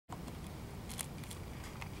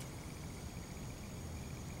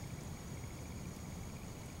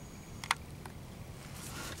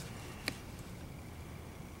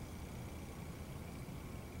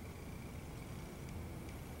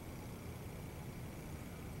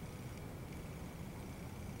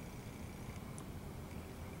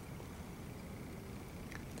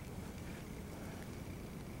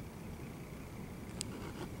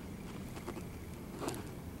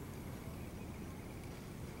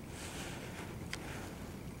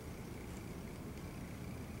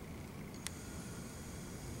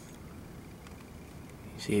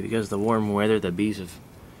See, because of the warm weather, the bees have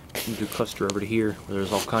moved to cluster over to here where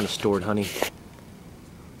there's all kind of stored honey.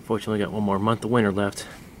 Fortunately, got one more month of winter left.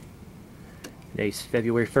 Today's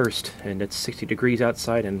February 1st, and it's 60 degrees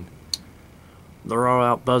outside, and they're all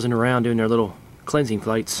out buzzing around doing their little cleansing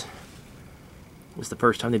flights. It's the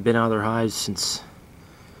first time they've been out of their hives since,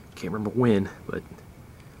 can't remember when, but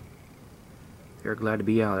they're glad to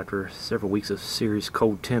be out after several weeks of serious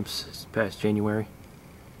cold temps this past January.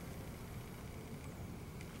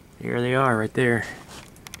 Here they are right there.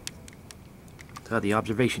 The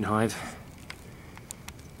observation hive.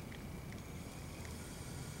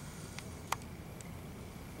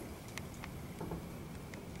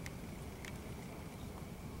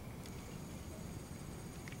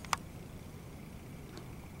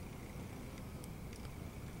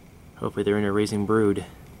 Hopefully they're in there raising brood.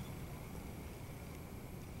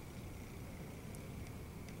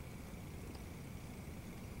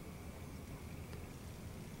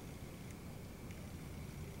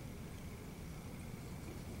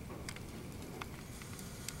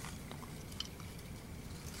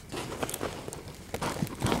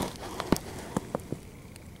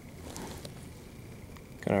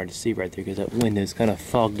 Kind of hard to see right there because that window is kind of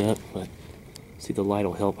fogged up, but see, the light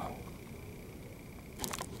will help.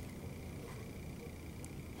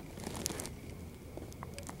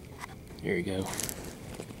 There you go.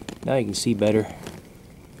 Now you can see better.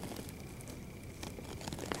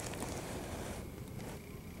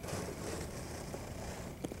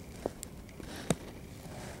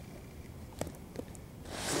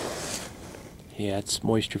 Yeah, it's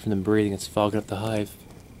moisture from the breathing. It's fogging up the hive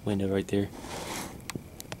window right there.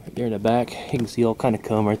 Right there in the back, you can see all kind of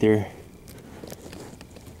comb right there.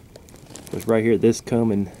 There's right here this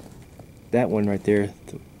comb and that one right there,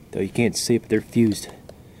 though you can't see it, but they're fused.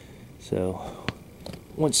 So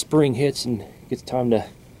once spring hits and it's time to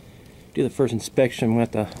do the first inspection, I'm going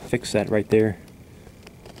to have to fix that right there.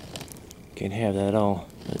 Can't have that at all.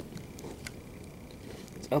 But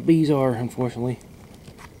that's how bees are, unfortunately.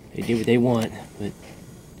 They do what they want, but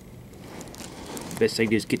the best thing to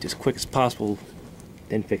do is get this as quick as possible,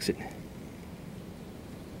 then fix it.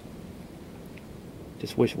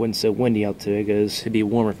 Just wish it wasn't so windy out today, because it'd be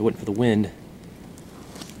warmer if it wasn't for the wind.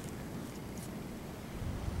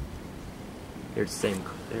 They're the same.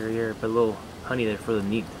 They're here, put a little honey there for the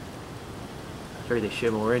meat. I figured they show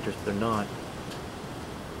more interest, but they're not.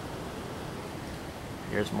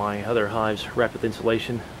 Here's my other hives wrapped with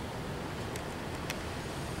insulation.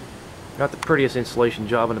 Not the prettiest insulation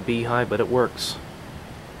job in a beehive, but it works.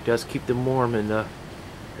 It does keep them warm, and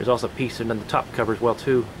there's also a piece on the top cover as well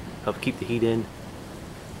too, help keep the heat in.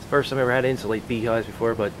 It's the first time I ever had to insulate beehives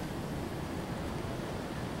before, but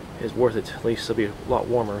it's worth it. At least they'll be a lot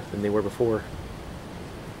warmer than they were before.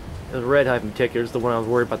 The red hive in particular is the one I was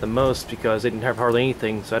worried about the most because they didn't have hardly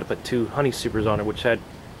anything, so I had to put 2 honey supers on it, which had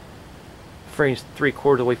frames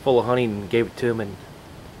 3/4 of the way full of honey, and gave it to them, and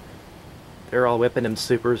they're all whipping them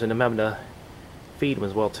supers, and I'm having to feed them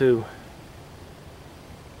as well too.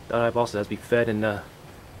 That hive also has to be fed, and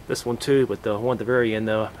this one too, but the one at the very end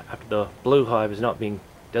though, after the blue hive, is not being,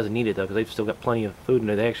 doesn't need it though, because they've still got plenty of food in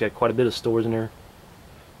there. They actually had quite a bit of stores in there.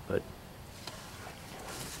 But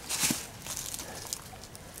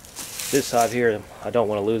this hive here, I don't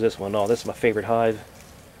want to lose this one at all. This is my favorite hive.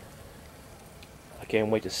 I can't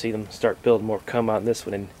wait to see them start building more comb out in this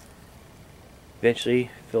one, and eventually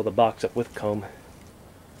fill the box up with comb.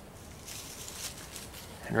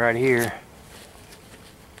 And right here,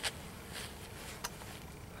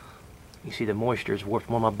 you see the moisture is warped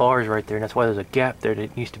one of my bars right there, and that's why there's a gap there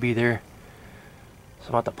that used to be there. So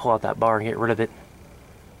I'm about to pull out that bar and get rid of it.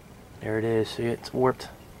 There it is. See, it's warped.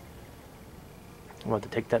 I'm going to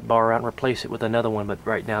have to take that bar out and replace it with another one, but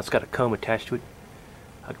right now it's got a comb attached to it.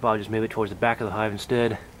 I could probably just move it towards the back of the hive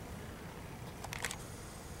instead.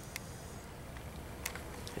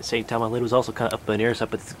 At the same time, my lid was also kind of up in the air, so I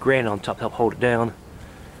put this granite on top to help hold it down.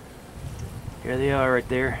 Here they are right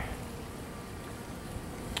there.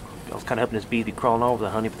 I was kind of hoping this bee would be crawling all over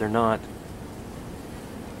the honey, but they're not.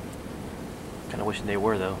 Kind of wishing they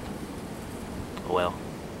were though. Oh well.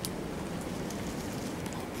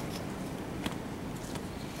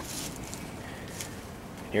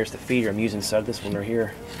 Here's the feeder I'm using inside this one right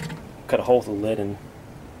here. Cut a hole through the lid, and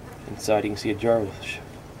inside you can see a jar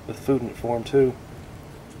with food in it for them too.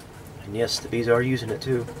 And yes, the bees are using it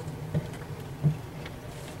too.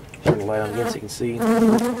 Turn the light on again so you can see.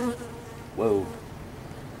 Whoa.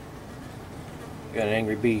 Got an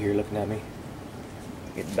angry bee here looking at me.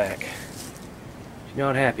 Get back. She's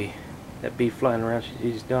not happy. That bee flying around,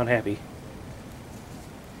 she's not happy.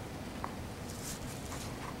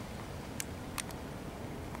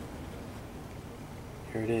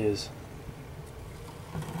 There it is.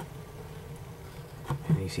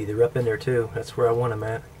 And you see they're up in there too. That's where I want them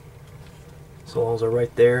at. So long as they're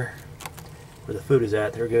right there where the food is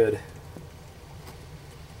at, they're good.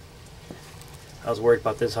 I was worried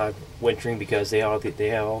about this hive wintering because they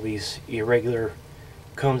have all these irregular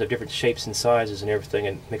combs of different shapes and sizes and everything,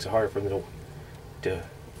 and it makes it harder for them to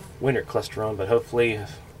winter cluster on. But hopefully,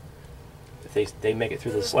 if they make it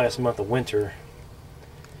through this last month of winter,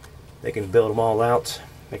 they can build them all out,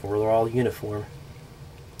 make them where they're all uniform.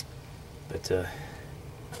 But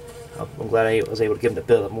I'm glad I was able to get them to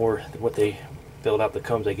build up more than what they build out the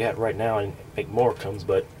combs they got right now and make more combs,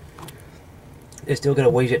 but they still got a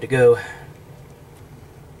ways yet to go.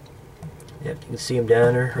 Yep, you can see them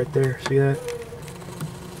down there, right there. See that?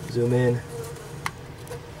 Zoom in.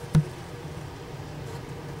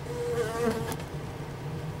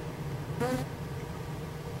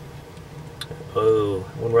 Oh,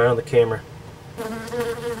 one right on the camera.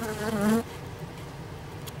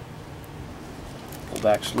 Pull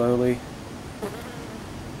back slowly.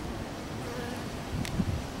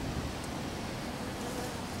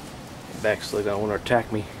 Back slowly, I don't want to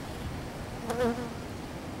attack me.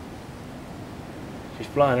 She's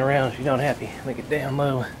flying around, she's not happy. Make it down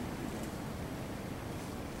low.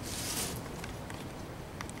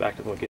 Back to the